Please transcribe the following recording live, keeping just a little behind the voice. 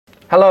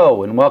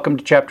Hello and welcome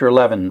to Chapter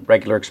 11,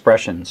 Regular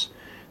Expressions.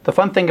 The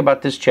fun thing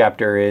about this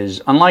chapter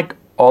is, unlike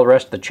all the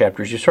rest of the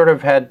chapters, you sort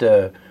of had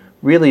to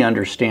really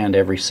understand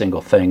every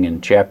single thing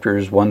in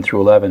chapters 1 through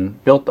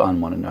 11 built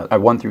on one another,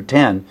 1 through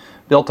 10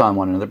 built on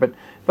one another,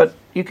 but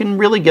you can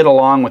really get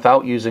along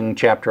without using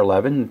Chapter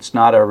 11. It's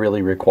not a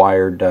really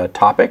required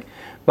topic,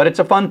 but it's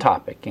a fun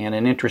topic and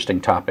an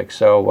interesting topic.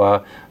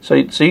 So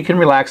you can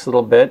relax a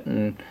little bit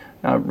and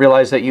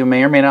realize that you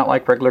may or may not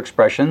like regular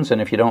expressions, and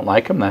if you don't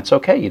like them, that's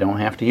okay. You don't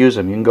have to use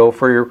them. You can go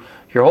for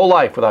your whole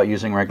life without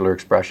using regular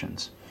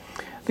expressions.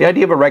 The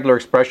idea of a regular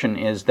expression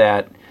is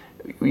that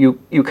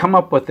you come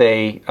up with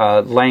a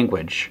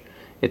language.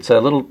 It's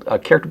a little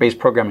character-based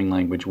programming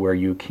language where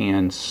you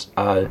can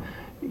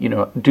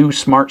do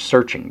smart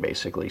searching,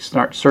 basically.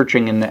 Smart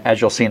searching, and as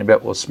you'll see in a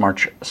bit, was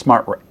smart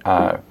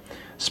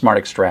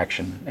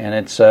extraction, and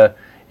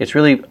it's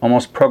really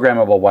almost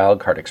programmable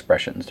wildcard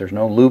expressions. There's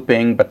no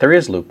looping, but there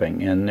is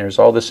looping, and there's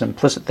all this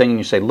implicit thing, and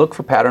you say, look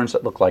for patterns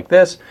that look like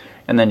this,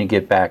 and then you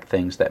get back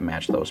things that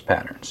match those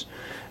patterns.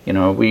 You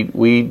know,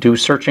 we do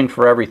searching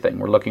for everything.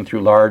 We're looking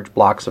through large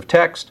blocks of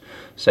text,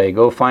 say,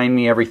 go find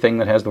me everything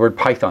that has the word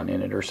Python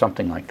in it, or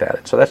something like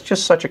that. So that's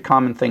just such a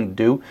common thing to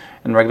do,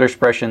 and regular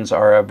expressions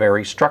are a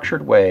very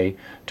structured way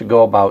to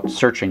go about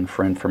searching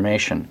for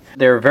information.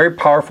 They're very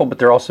powerful, but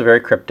they're also very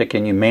cryptic,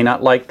 and you may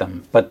not like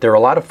them, but they're a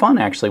lot of fun,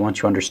 actually,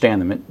 once you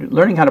understand them.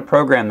 Learning how to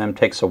program them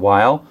takes a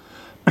while.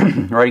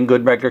 Writing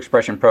good regular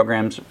expression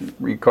programs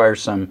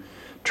requires some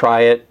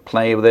try it,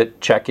 play with it,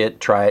 check it,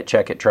 try it,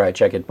 check it, try it,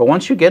 check it. But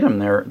once you get them,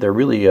 they're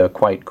really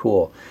quite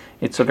cool.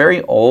 It's a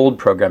very old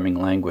programming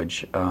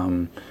language.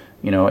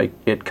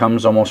 It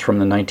comes almost from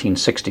the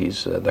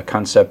 1960s. The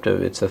concept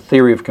of it's a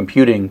theory of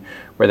computing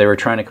where they were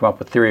trying to come up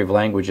with theory of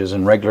languages,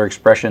 and regular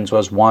expressions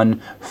was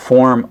one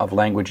form of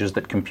languages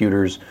that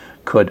computers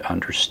could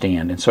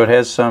understand. And so it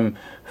has some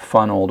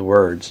fun old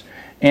words.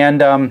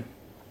 And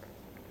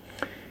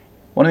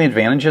one of the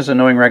advantages of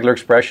knowing regular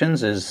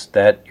expressions is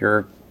that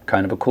you're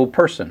kind of a cool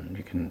person.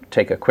 You can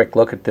take a quick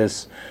look at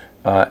this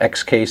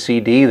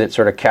XKCD that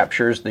sort of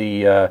captures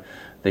the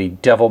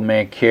devil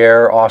may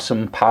care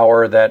awesome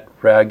power that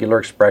regular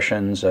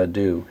expressions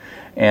do.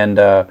 And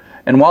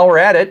while we're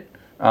at it,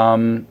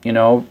 while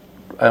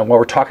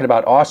we're talking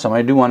about awesome,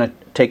 I do want to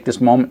take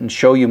this moment and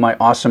show you my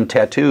awesome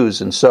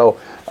tattoos. And so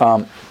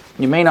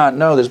you may not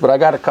know this, but I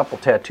got a couple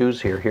tattoos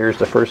here. Here's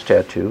the first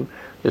tattoo.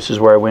 This is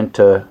where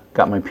I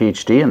got my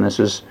PhD, and this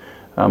is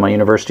my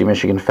University of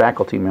Michigan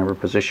faculty member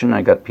position.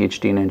 I got a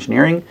PhD in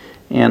engineering,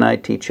 and I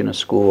teach in a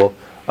school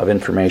of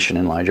information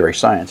and library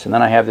science. And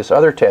then I have this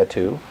other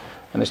tattoo,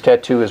 and this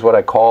tattoo is what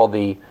I call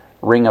the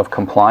Ring of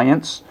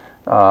Compliance.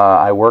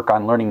 I work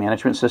on learning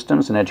management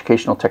systems and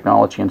educational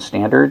technology and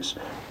standards,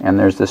 and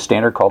there's this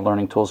standard called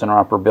Learning Tools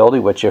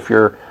Interoperability, which if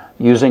you're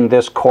using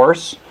this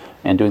course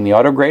and doing the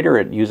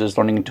AutoGrader, it uses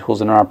Learning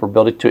Tools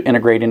Interoperability to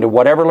integrate into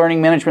whatever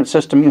learning management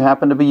system you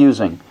happen to be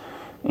using.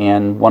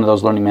 And one of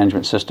those learning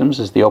management systems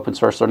is the open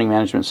source learning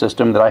management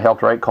system that I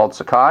helped write called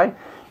Sakai.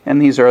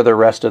 And these are the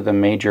rest of the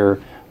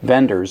major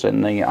vendors.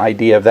 And the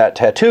idea of that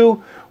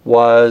tattoo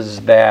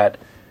was that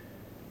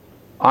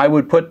I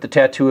would put the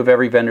tattoo of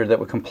every vendor that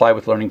would comply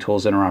with Learning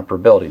Tools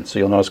Interoperability. And so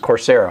you'll notice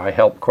Coursera. I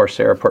helped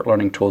Coursera put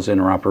Learning Tools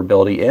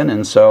Interoperability in.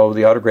 And so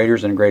the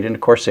AutoGraders integrate into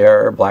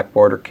Coursera or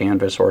Blackboard or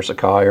Canvas or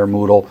Sakai or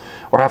Moodle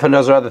or half a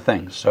dozen other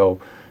things. So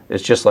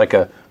it's just like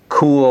a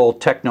cool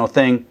techno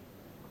thing,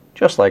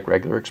 just like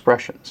regular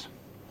expressions.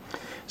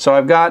 So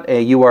I've got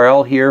a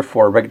URL here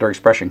for Regular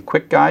Expression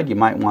Quick Guide. You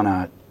might want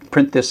to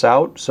print this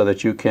out so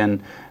that you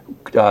can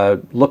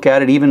look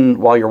at it even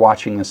while you're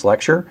watching this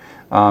lecture,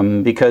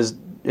 because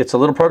it's a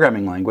little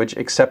programming language,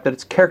 except that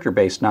it's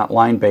character-based, not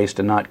line-based,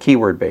 and not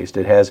keyword-based.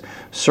 It has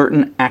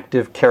certain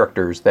active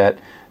characters that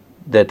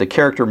the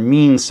character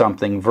means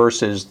something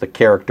versus the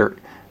character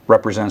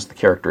represents the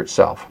character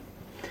itself.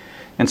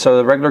 And so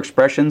the regular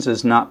expressions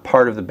is not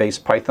part of the base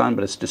Python,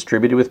 but it's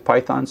distributed with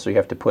Python. So you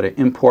have to put an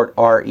import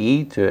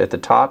RE at the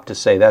top to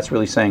say that's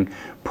really saying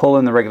pull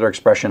in the regular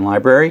expression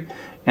library.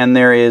 And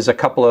there is a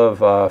couple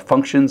of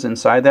functions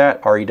inside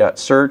that,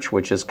 re.search,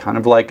 which is kind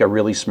of like a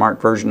really smart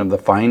version of the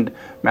find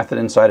method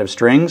inside of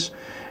strings,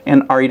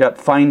 and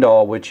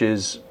re.findAll, which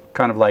is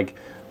kind of like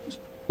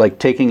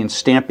taking and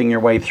stamping your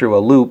way through a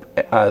loop,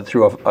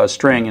 through a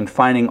string, and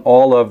finding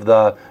all of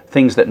the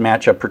things that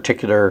match a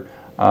particular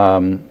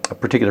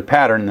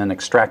pattern and then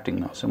extracting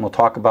those. And we'll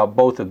talk about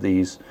both of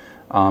these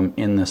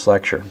in this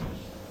lecture.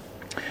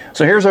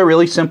 So here's a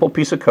really simple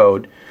piece of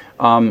code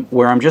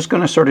where I'm just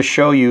going to sort of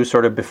show you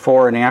sort of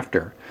before and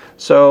after.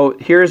 So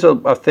here's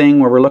a thing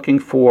where we're looking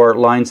for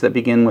lines that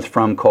begin with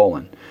from :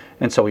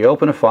 and so we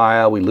open a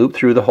file, we loop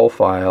through the whole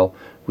file,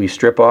 we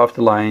strip off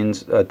the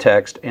lines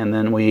text, and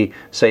then we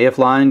say if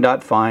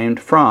line.find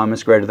from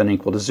is greater than or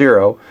equal to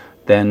 0,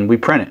 then we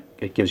print it.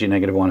 It gives you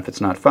 -1 if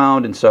it's not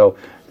found, and so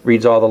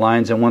reads all the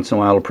lines, and once in a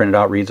while it'll print it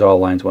out, reads all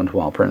the lines, once in a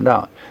while print it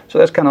out. So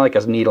that's kind of like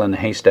a needle in a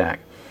haystack.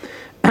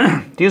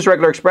 To use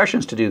regular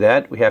expressions to do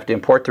that, we have to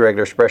import the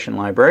regular expression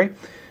library.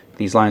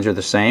 These lines are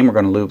the same. We're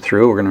going to loop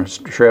through, we're going to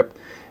strip,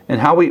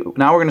 And now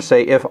we're going to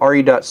say if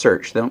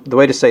re.search. The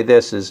way to say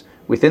this is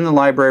within the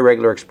library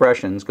regular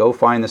expressions, go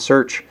find the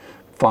search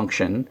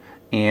function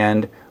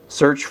and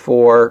search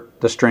for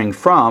the string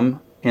from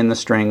in the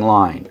string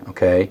line.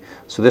 Okay,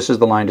 so this is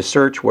the line to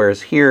search,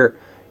 whereas here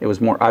it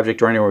was more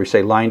object-oriented where we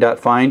say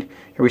line.find.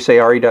 Here we say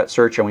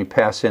re.search and we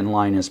pass in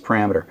line as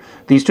parameter.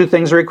 These two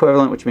things are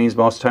equivalent, which means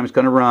most of the time it's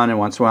going to run, and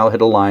once in a while it'll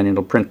hit a line and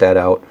it'll print that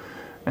out,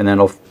 and then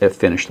it'll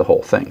finish the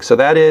whole thing. So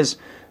that is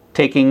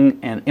taking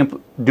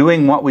and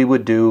doing what we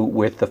would do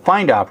with the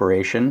find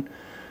operation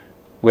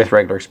with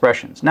regular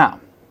expressions. Now,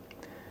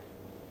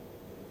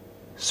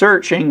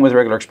 searching with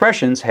regular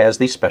expressions has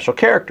these special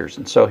characters,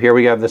 and so here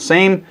we have the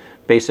same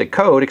basic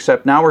code,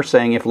 except now we're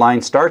saying if line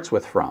starts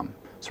with from,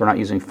 so we're not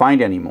using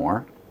find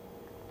anymore,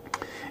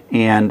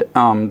 and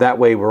that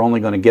way we're only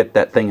going to get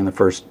that thing in the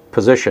first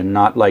position,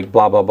 not like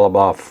blah blah blah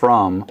blah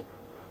from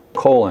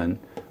colon.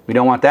 We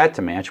don't want that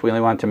to match. We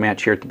only want it to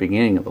match here at the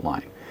beginning of the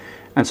line,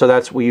 and so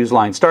that's what we use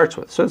line starts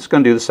with. So it's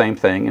going to do the same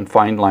thing and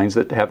find lines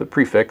that have the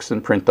prefix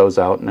and print those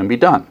out and then be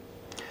done.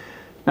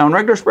 Now in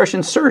regular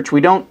expression search,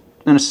 we don't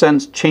in a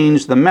sense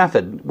change the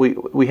method.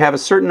 We have a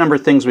certain number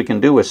of things we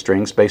can do with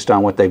strings based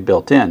on what they've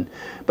built in,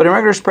 but in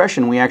regular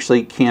expression we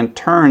actually can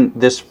turn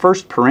this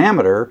first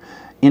parameter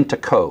into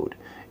code.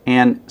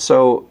 And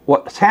so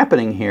what's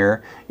happening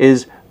here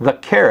is the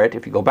caret,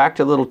 if you go back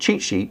to the little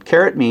cheat sheet,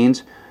 caret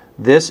means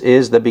this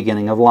is the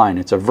beginning of line.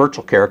 It's a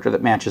virtual character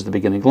that matches the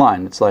beginning of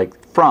line. It's like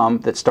from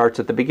that starts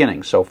at the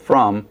beginning. So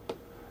from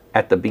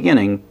at the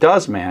beginning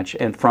does match,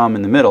 and from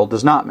in the middle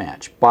does not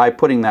match by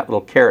putting that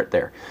little caret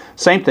there.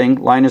 Same thing,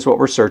 line is what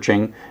we're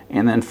searching,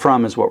 and then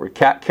from is what we're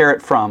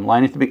caret from,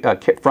 line at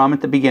the from at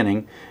the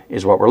beginning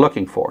is what we're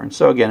looking for. And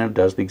so again, it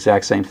does the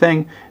exact same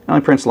thing. It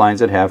only prints lines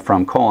that have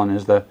from colon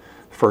as the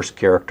first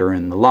character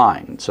in the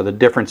line. So the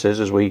difference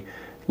is we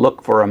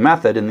look for a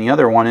method, and the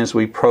other one is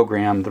we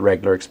program the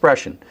regular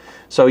expression.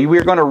 So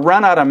we're going to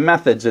run out of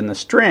methods in the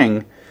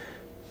string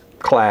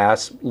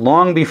class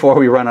long before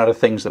we run out of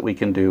things that we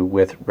can do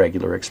with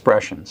regular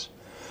expressions.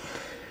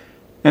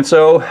 And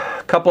so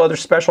a couple other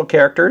special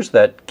characters,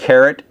 that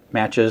caret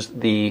matches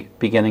the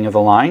beginning of the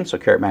line, so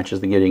caret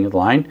matches the beginning of the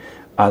line.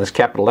 This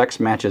capital X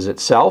matches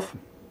itself.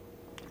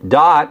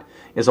 Dot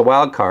is a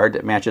wildcard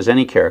that matches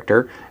any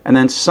character, and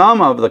then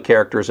some of the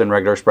characters in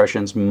regular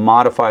expressions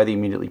modify the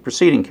immediately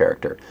preceding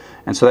character.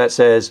 And so that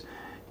says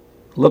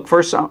look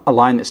for a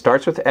line that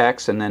starts with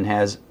X and then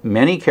has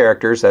many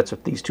characters, that's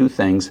what these two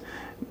things,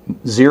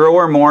 0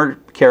 or more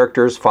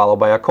characters followed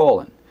by a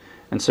colon.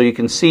 And so you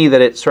can see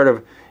that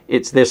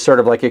it's this sort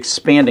of like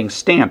expanding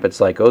stamp. It's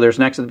like, oh, there's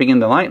an X at the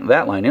beginning of the line,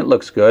 that line, it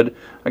looks good.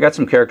 I got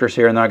some characters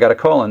here and then I got a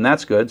colon,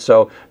 that's good.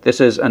 So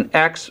this is an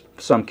X,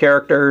 some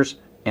characters,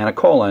 and a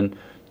colon,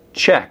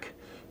 check.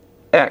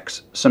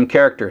 X, some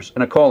characters,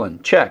 and a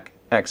colon, check.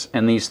 X,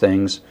 and these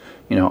things,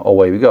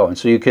 away we go. And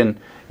so you can,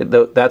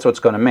 that's what's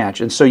going to match.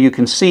 And so you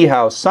can see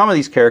how some of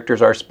these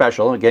characters are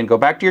special. Again, go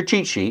back to your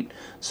cheat sheet.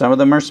 Some of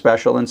them are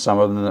special and some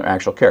of them are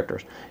actual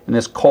characters. And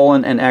this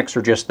colon and X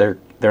are just, they're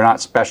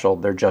not special,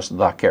 they're just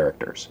the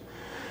characters.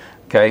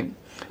 Okay?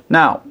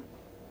 Now,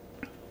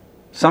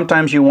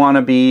 sometimes you want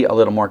to be a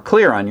little more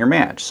clear on your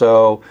match.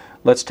 So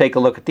let's take a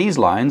look at these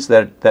lines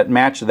that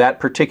match that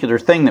particular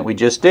thing that we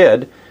just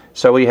did.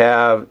 So we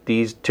have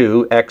these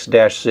two,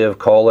 x-civ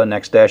colon,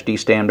 x-d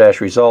stam dash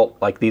result,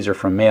 like these are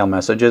from mail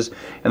messages.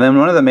 And then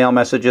one of the mail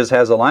messages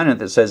has a line in it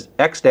that says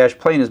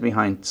x-plain is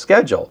behind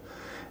schedule.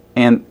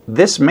 And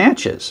this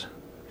matches.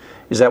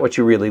 Is that what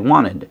you really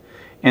wanted?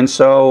 And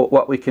so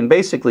what we can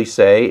basically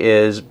say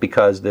is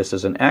because this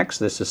is an x,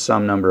 this is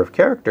some number of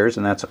characters,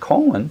 and that's a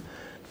colon,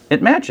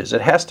 it matches. It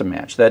has to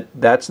match.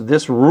 That's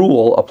this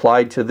rule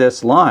applied to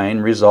this line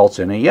results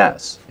in a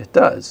yes. It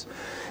does.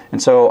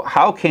 And so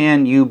how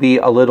can you be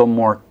a little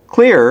more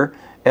clear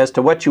as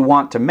to what you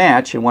want to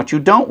match and what you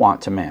don't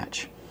want to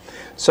match?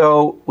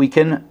 So we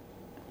can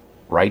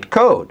write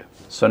code.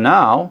 So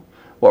now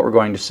what we're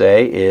going to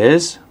say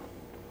is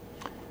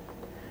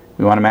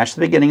we want to match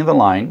the beginning of the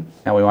line,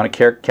 and we want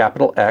a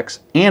capital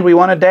X, and we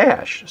want a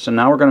dash. So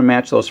now we're going to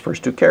match those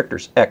first two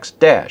characters, X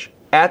dash,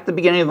 at the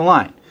beginning of the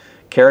line.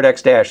 Caret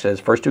X dash says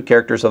first two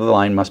characters of the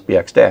line must be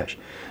X dash.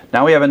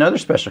 Now we have another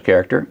special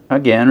character.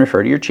 Again,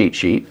 refer to your cheat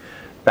sheet.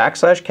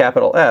 Backslash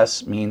capital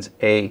S means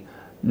a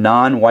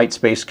non-white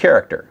space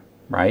character,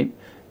 right?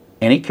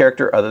 Any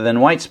character other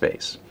than white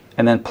space.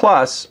 And then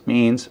plus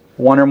means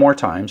one or more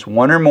times,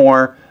 one or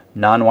more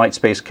non-white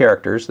space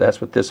characters.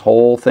 That's what this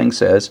whole thing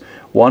says.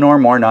 One or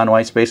more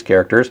non-white space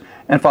characters,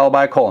 and followed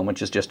by a colon,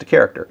 which is just a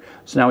character.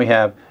 So now we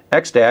have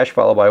X dash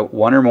followed by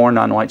one or more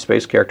non-white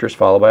space characters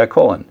followed by a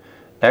colon.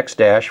 X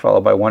dash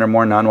followed by one or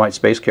more non-white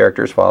space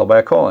characters followed by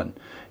a colon.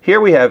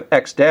 Here we have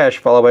X dash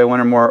followed by one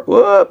or more,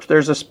 whoops,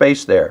 there's a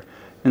space there.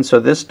 And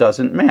so this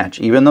doesn't match.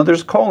 Even though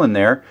there's a colon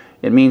there,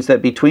 it means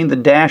that between the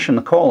dash and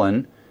the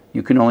colon,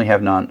 you can only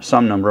have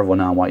some number of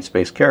non-white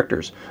space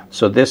characters.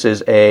 So this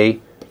is a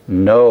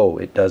no,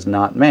 it does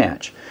not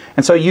match.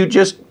 And so you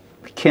just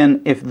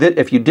can,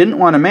 if you didn't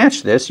want to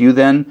match this, you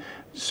then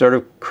sort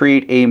of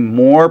create a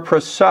more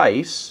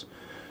precise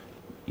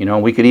You know,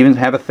 we could even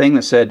have a thing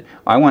that said,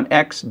 I want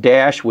X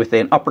dash with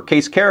an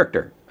uppercase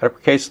character,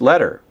 uppercase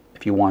letter,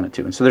 if you wanted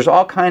to. And so there's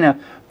all kind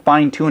of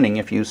fine-tuning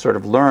if you sort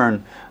of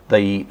learn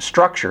the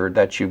structure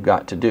that you've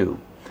got to do.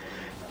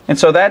 And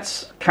so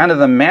that's kind of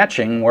the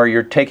matching, where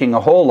you're taking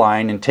a whole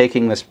line and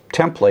taking this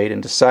template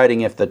and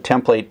deciding if the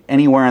template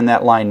anywhere in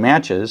that line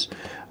matches.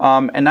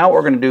 And now what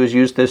we're going to do is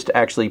use this to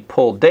actually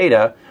pull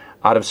data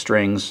out of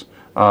strings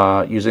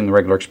using the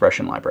regular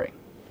expression library.